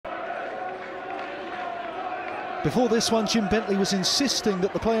Before this one, Jim Bentley was insisting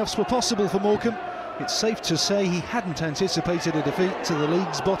that the playoffs were possible for Morecambe. It's safe to say he hadn't anticipated a defeat to the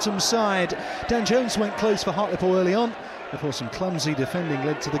league's bottom side. Dan Jones went close for Hartlepool early on, before some clumsy defending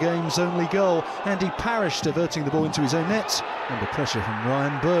led to the game's only goal. Andy Parrish diverting the ball into his own net, under pressure from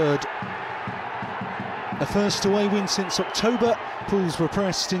Ryan Bird. A first away win since October. Pools were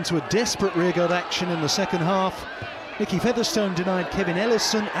pressed into a desperate rearguard action in the second half. Nicky Featherstone denied Kevin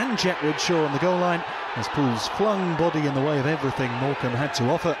Ellison and Jack Redshaw on the goal line, as Pools flung body in the way of everything Morecambe had to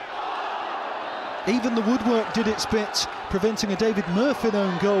offer. Even the woodwork did its bit, preventing a David Mirfin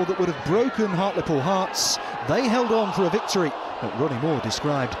own goal that would have broken Hartlepool hearts. They held on for a victory that Ronnie Moore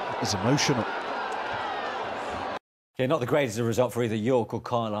described as emotional. Yeah, not the greatest result for either York or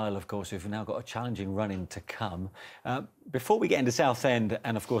Carlisle, of course, who've now got a challenging run-in to come. Before we get into Southend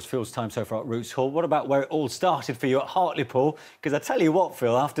and, of course, Phil's time so far at Roots Hall, what about where it all started for you at Hartlepool? Because I tell you what,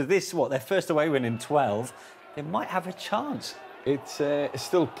 Phil, after this, their first away win in 12, they might have a chance. It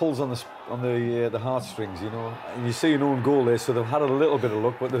still pulls on the heartstrings, you know. And you see an own goal there, so they've had a little bit of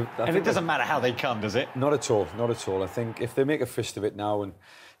luck, but and it doesn't matter how they come, does it? Not at all, not at all. I think if they make a fist of it now, and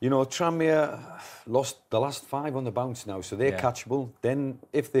you know, Tranmere lost the last 5 on the bounce now, so they're catchable. Then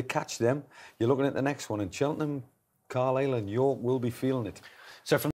if they catch them, you're looking at the next one, and Cheltenham, Carlisle, and York will be feeling it. So from